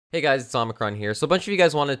Hey guys, it's Omicron here. So a bunch of you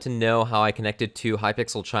guys wanted to know how I connected to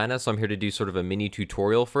Hypixel China, so I'm here to do sort of a mini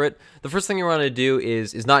tutorial for it. The first thing you want to do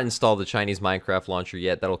is not install the Chinese Minecraft launcher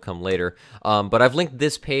yet, that'll come later. But I've linked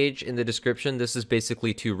this page in the description. This is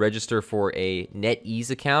basically to register for a NetEase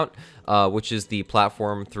account, which is the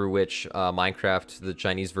platform through which Minecraft, the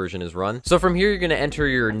Chinese version, is run. So from here, you're going to enter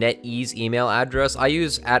your NetEase email address. I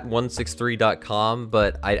use @163.com,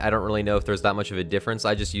 but I don't really know if there's that much of a difference.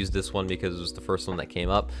 I just used this one because it was the first one that came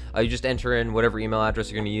up. You just enter in whatever email address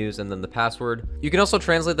you're going to use and then the password. You can also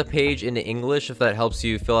translate the page into English if that helps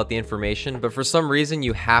you fill out the information, but for some reason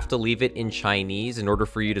you have to leave it in Chinese in order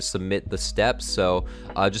for you to submit the steps, so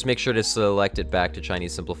just make sure to select it back to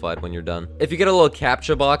Chinese Simplified when you're done. If you get a little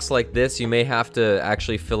CAPTCHA box like this, you may have to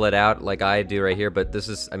actually fill it out like I do right here, but this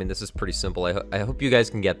is pretty simple. I hope you guys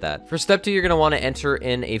can get that. For step 2, you're going to want to enter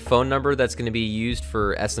in a phone number that's going to be used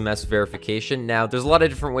for SMS verification. Now, there's a lot of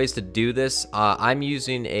different ways to do this. I'm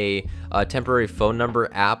using a temporary phone number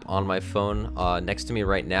app on my phone next to me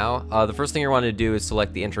right now. The first thing you want to do is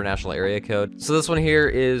select the international area code. So this one here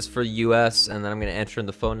is for US, and then I'm going to enter in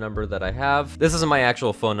the phone number that I have. This isn't my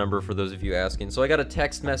actual phone number for those of you asking. So I got a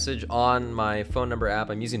text message on my phone number app.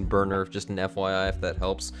 I'm using Burner, just an FYI if that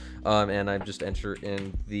helps. And I just enter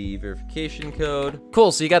in the verification code.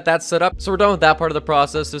 Cool, so you got that set up. So we're done with that part of the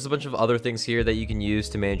process. There's a bunch of other things here that you can use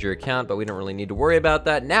to manage your account, but we don't really need to worry about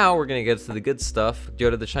that. Now we're gonna get to the good stuff. Go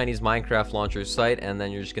to the Chinese Minecraft launcher site, and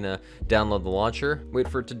then you're just gonna download the launcher. Wait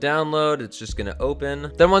for it to download, it's just gonna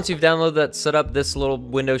open. Then once you've downloaded that setup, this little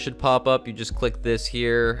window should pop up. You just click this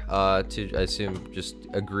here to, I assume, just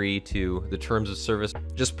agree to the terms of service.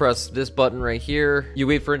 Just press this button right here. You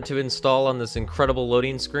wait for it to install on this incredible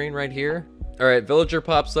loading screen right here. All right, villager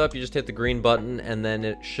pops up, you just hit the green button, and then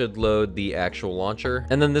it should load the actual launcher.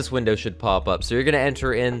 And then this window should pop up. So you're gonna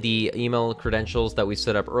enter in the email credentials that we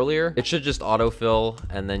set up earlier. It should just autofill,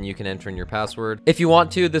 and then you can enter in your password. If you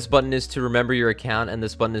want to, this button is to remember your account, and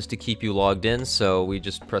this button is to keep you logged in. So we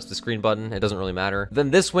just press the screen button, it doesn't really matter.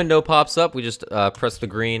 Then this window pops up, we just press the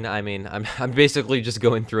green. I mean, I'm basically just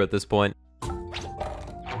going through at this point.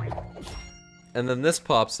 And then this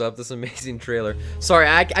pops up, this amazing trailer. Sorry,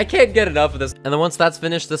 I can't get enough of this. And then once that's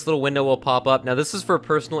finished, this little window will pop up. Now this is for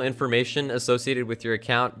personal information associated with your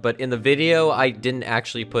account, but in the video, I didn't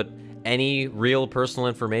actually put any real personal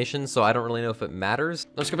information, so I don't really know if it matters.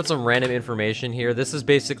 I'm just gonna put some random information here. This is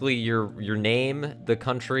basically your name, the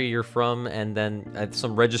country you're from, and then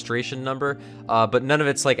some registration number, but none of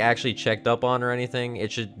it's like actually checked up on or anything.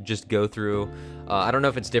 It should just go through. I don't know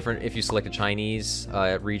if it's different if you select a Chinese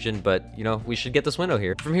region, but you know, we should get this window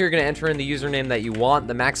here. From here, you're gonna enter in the username that you want.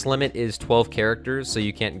 The max limit is 12 characters, so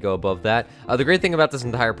you can't go above that. The great thing about this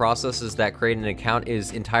entire process is that creating an account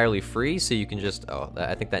is entirely free, so you can just,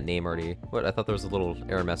 I think that name already, what? I thought there was a little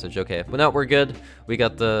error message. Okay, well, no, we're good. We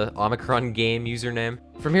got the OmicronGaming username.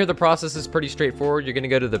 From here, the process is pretty straightforward. You're gonna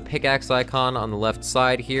go to the pickaxe icon on the left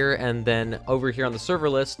side here, and then over here on the server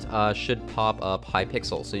list should pop up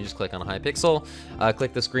Hypixel. So you just click on Hypixel,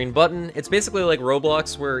 click this green button. It's basically like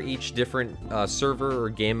Roblox, where each different server or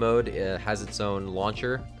game mode has its own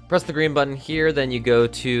launcher. Press the green button here, then you go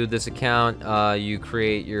to this account, you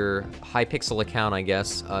create your Hypixel account, I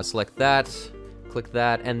guess. Select that. Click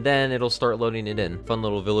that, and then it'll start loading it in. Fun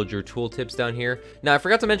little villager tooltips down here. Now, I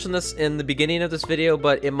forgot to mention this in the beginning of this video,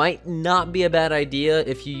 but it might not be a bad idea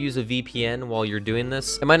if you use a VPN while you're doing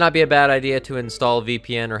this. It might not be a bad idea to install a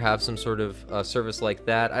VPN or have some sort of service like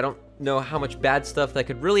that. I don't know how much bad stuff that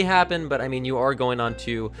could really happen, but I mean, you are going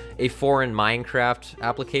onto a foreign Minecraft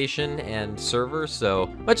application and server, so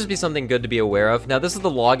it might just be something good to be aware of. Now, this is the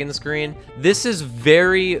login screen. This is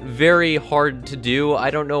very, very hard to do. I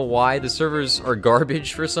don't know why. The servers are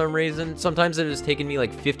garbage for some reason. Sometimes it has taken me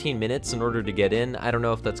like 15 minutes in order to get in. I don't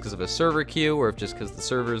know if that's because of a server queue or if just because the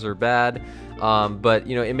servers are bad, but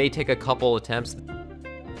you know, it may take a couple attempts.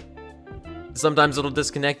 Sometimes it'll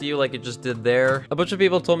disconnect you like it just did there. A bunch of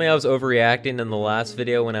people told me I was overreacting in the last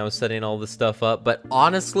video when I was setting all this stuff up, but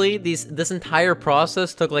honestly, this entire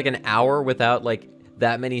process took like an hour without like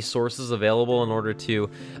that many sources available in order to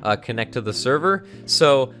connect to the server.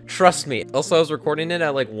 So trust me. Also, I was recording it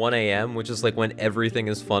at like 1 AM, which is like when everything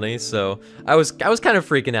is funny. So I was kind of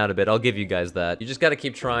freaking out a bit. I'll give you guys that. You just got to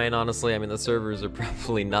keep trying, honestly. I mean, the servers are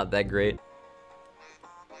probably not that great.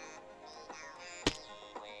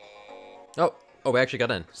 Oh, we actually got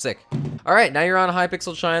in. Sick. All right, now you're on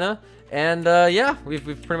Hypixel China, And yeah, we've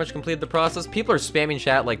pretty much completed the process. People are spamming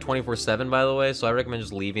chat like 24/7, by the way, so I recommend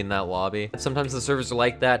just leaving that lobby. Sometimes the servers are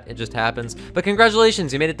like that, it just happens. But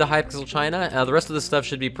congratulations, you made it to Hypixel China. The rest of this stuff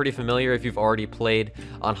should be pretty familiar if you've already played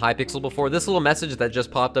on Hypixel before. This little message that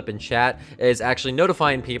just popped up in chat is actually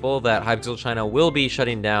notifying people that Hypixel China will be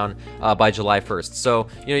shutting down by July 1st. So,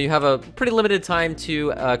 you know, you have a pretty limited time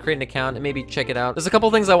to create an account and maybe check it out. There's a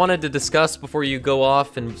couple things I wanted to discuss before you go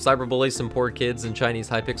off and cyberbully some poor kids in Chinese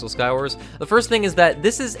Hypixel Skywars. The first thing is that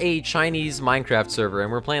this is a Chinese Minecraft server,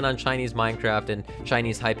 and we're playing on Chinese Minecraft and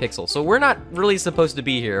Chinese Hypixel. So we're not really supposed to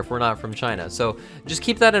be here if we're not from China. So just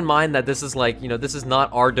keep that in mind, that this is like, you know, this is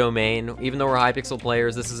not our domain. Even though we're Hypixel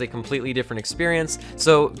players, this is a completely different experience.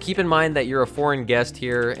 So keep in mind that you're a foreign guest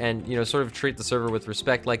here, and, you know, sort of treat the server with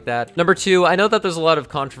respect like that. Number two, I know that there's a lot of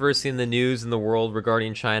controversy in the news in the world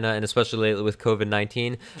regarding China, and especially lately with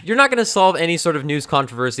COVID-19. You're not going to solve any sort of news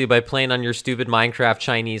controversy by playing on your stupid Minecraft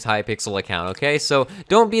Chinese Hypixel account, okay? So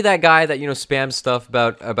don't be that guy that, you know, spams stuff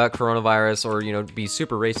about coronavirus, or, you know, be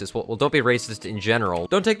super racist. Well, don't be racist in general.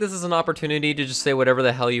 Don't take this as an opportunity to just say whatever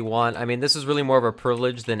the hell you want. I mean, this is really more of a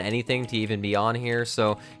privilege than anything to even be on here.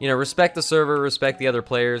 So, you know, respect the server, respect the other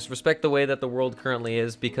players, respect the way that the world currently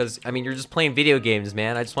is, because, I mean, you're just playing video games,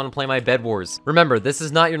 man. I just want to play my Bed Wars. Remember, this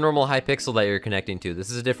is not your normal Hypixel that you're connecting to. This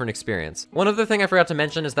is a different experience. One other thing I forgot to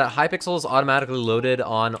mention is that Hypixel is automatically loaded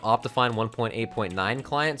on Optifine 1.8.9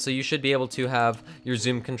 client, so you should be able to have your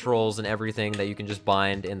zoom controls and everything that you can just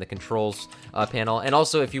bind in the controls panel. And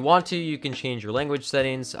also, if you want to, you can change your language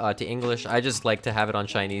settings to English. I just like to have it on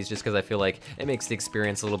Chinese just because I feel like it makes the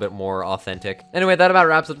experience a little bit more authentic. Anyway, that about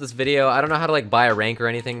wraps up this video. I don't know how to like buy a rank or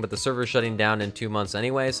anything, but the server's shutting down in 2 months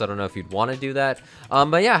anyway, so I don't know if you'd want to do that.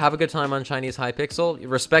 But yeah, have a good time on Chinese Hypixel.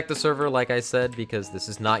 Respect the server, like I said, because this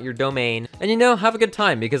is not your domain. And, you know, have a good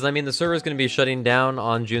time, because, I mean, the server is going to be shutting down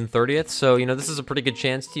on June 30th, so, you know, this is a pretty good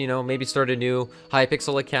chance to, you know, maybe start a new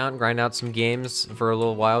Hypixel account, grind out some games for a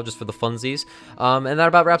little while just for the funsies. And that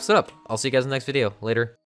about wraps it up. I'll see you guys in the next video. Later.